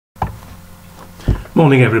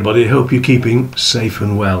Morning everybody, hope you're keeping safe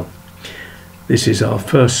and well. This is our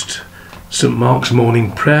first St Mark's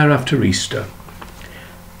morning prayer after Easter.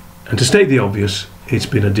 And to state the obvious, it's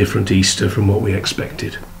been a different Easter from what we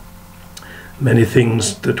expected. Many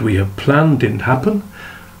things that we have planned didn't happen.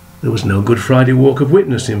 There was no Good Friday walk of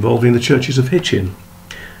witness involving the churches of Hitchin.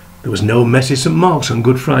 There was no messy St Mark's on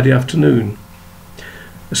Good Friday afternoon.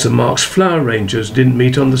 The St Mark's flower rangers didn't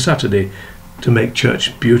meet on the Saturday to make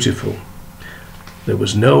church beautiful. There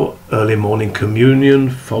was no early morning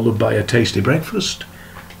communion followed by a tasty breakfast.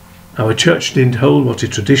 Our church didn't hold what is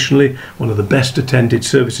traditionally one of the best attended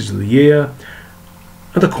services of the year,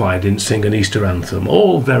 and the choir didn't sing an Easter anthem.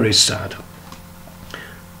 All very sad.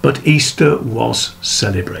 But Easter was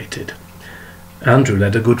celebrated. Andrew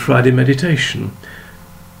led a Good Friday meditation.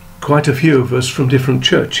 Quite a few of us from different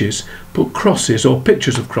churches put crosses or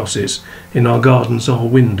pictures of crosses in our gardens or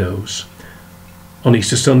windows. On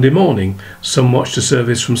Easter Sunday morning, some watched a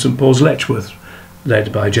service from St Paul's Letchworth,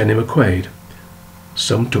 led by Jenny McQuaid.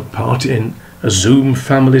 Some took part in a Zoom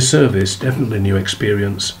family service, definitely a new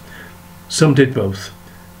experience. Some did both.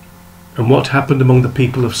 And what happened among the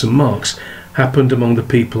people of St Mark's happened among the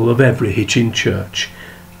people of every Hitchin church,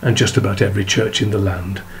 and just about every church in the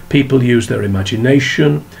land. People used their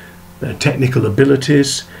imagination, their technical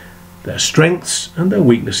abilities, their strengths and their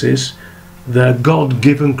weaknesses, their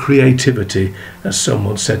God-given creativity, as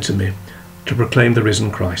someone said to me, to proclaim the risen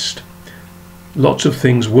Christ. Lots of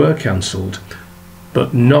things were cancelled,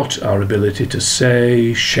 but not our ability to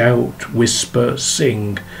say, shout, whisper,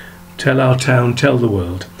 sing, tell our town, tell the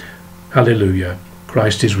world, Hallelujah,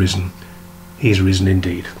 Christ is risen. He is risen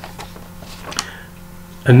indeed.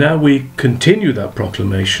 And now we continue that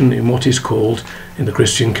proclamation in what is called, in the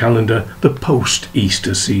Christian calendar, the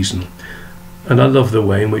post-Easter season. And I love the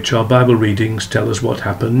way in which our Bible readings tell us what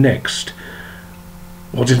happened next.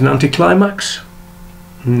 Was it an anticlimax?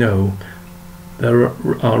 No. There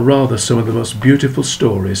are rather some of the most beautiful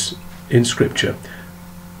stories in Scripture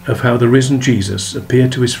of how the risen Jesus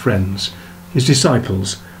appeared to his friends, his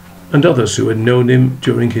disciples, and others who had known him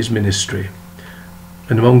during his ministry.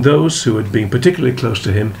 And among those who had been particularly close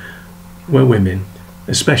to him were women,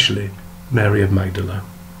 especially Mary of Magdalene.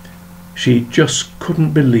 She just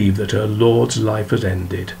couldn't believe that her Lord's life had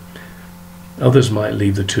ended. Others might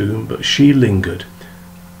leave the tomb, but she lingered.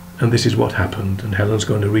 And this is what happened, and Helen's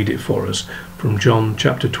going to read it for us from John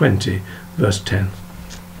chapter 20, verse 10.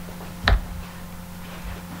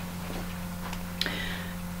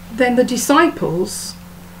 Then the disciples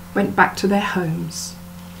went back to their homes,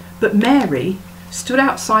 but Mary stood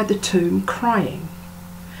outside the tomb crying.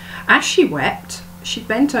 As she wept, she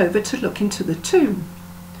bent over to look into the tomb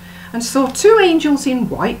and saw two angels in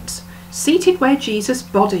white seated where Jesus'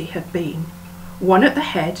 body had been, one at the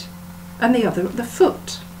head and the other at the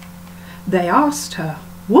foot. They asked her,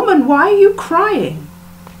 "Woman, why are you crying?"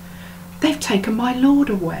 "They've taken my Lord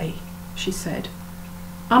away," she said,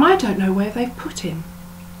 "and I don't know where they've put him."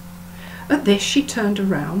 At this she turned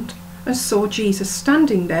around and saw Jesus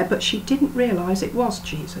standing there, but she didn't realise it was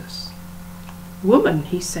Jesus. "Woman,"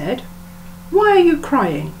 he said, "why are you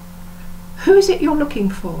crying? Who is it you're looking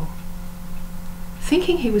for?"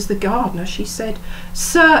 Thinking he was the gardener, she said,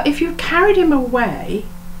 "Sir, if you've carried him away,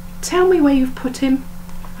 tell me where you've put him,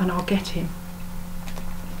 and I'll get him."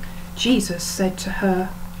 Jesus said to her,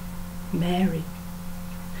 "Mary."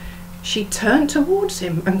 She turned towards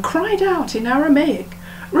him and cried out in Aramaic,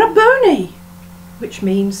 "Rabboni," which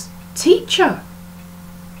means teacher.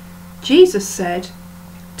 Jesus said,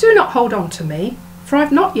 "Do not hold on to me, for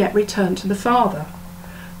I've not yet returned to the Father.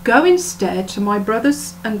 Go instead to my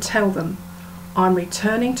brothers and tell them, I'm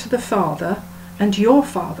returning to the Father and your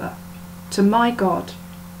Father, to my God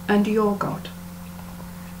and your God."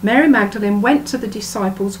 Mary Magdalene went to the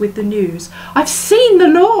disciples with the news, "I've seen the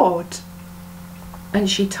Lord!" And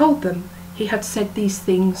she told them he had said these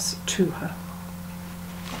things to her.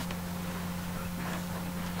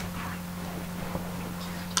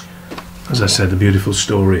 As I said, a beautiful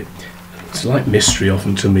story. It's like mystery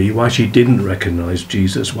often to me, why she didn't recognise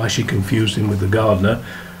Jesus, why she confused him with the gardener.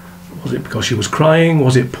 Was it because she was crying?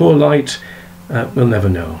 Was it poor light? We'll never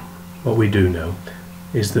know. What we do know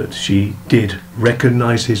is that she did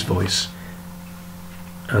recognise his voice,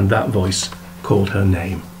 and that voice called her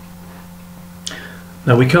name.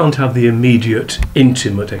 Now, we can't have the immediate,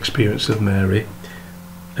 intimate experience of Mary,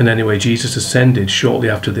 and anyway, Jesus ascended shortly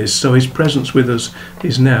after this, so his presence with us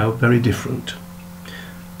is now very different.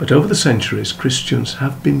 But over the centuries, Christians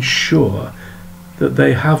have been sure that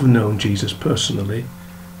they have known Jesus personally,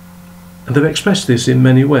 and they've expressed this in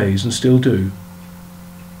many ways and still do.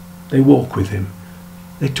 They walk with him,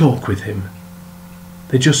 they talk with him,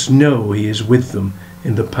 they just know he is with them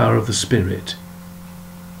in the power of the Spirit.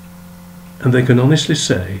 And they can honestly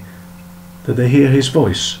say that they hear his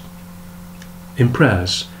voice in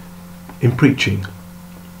prayers, in preaching,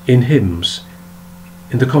 in hymns,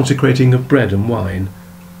 in the consecrating of bread and wine,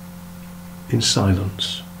 in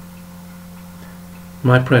silence.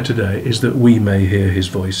 My prayer today is that we may hear his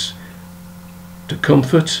voice, to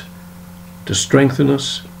comfort, to strengthen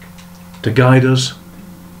us, to guide us,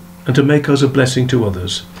 and to make us a blessing to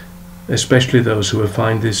others, especially those who have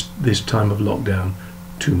found this time of lockdown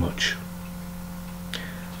too much.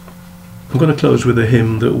 I'm going to close with a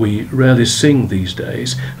hymn that we rarely sing these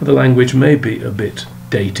days, and the language may be a bit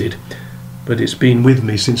dated, but it's been with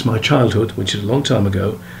me since my childhood, which is a long time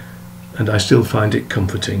ago, and I still find it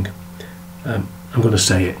comforting. I'm going to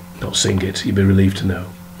say it, not sing it, you'll be relieved to know.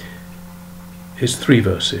 It's 3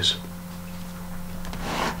 verses.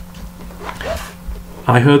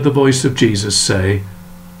 I heard the voice of Jesus say,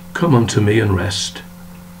 "Come unto me and rest.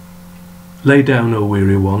 Lay down, O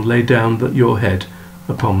weary one, lay down your head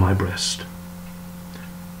upon my breast."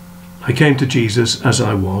 I came to Jesus as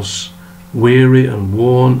I was, weary and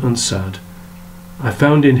worn and sad. I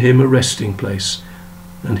found in him a resting place,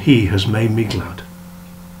 and he has made me glad.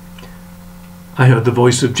 I heard the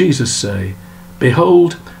voice of Jesus say,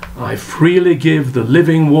 "Behold, I freely give the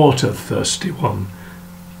living water, thirsty one.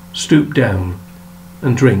 Stoop down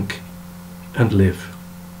and drink and live."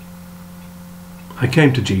 I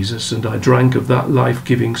came to Jesus and I drank of that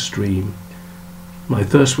life-giving stream. My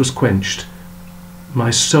thirst was quenched, my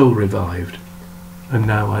soul revived, and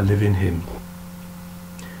now I live in him.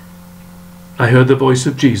 I heard the voice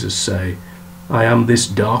of Jesus say, "I am this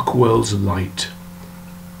dark world's light.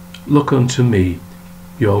 Look unto me,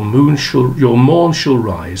 your morn shall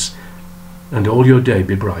rise, and all your day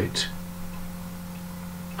be bright."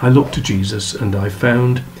 I looked to Jesus, and I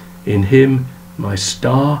found in him my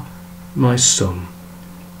star, my sun,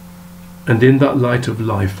 and in that light of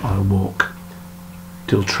life I'll walk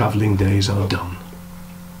till travelling days are done.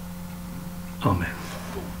 Amen.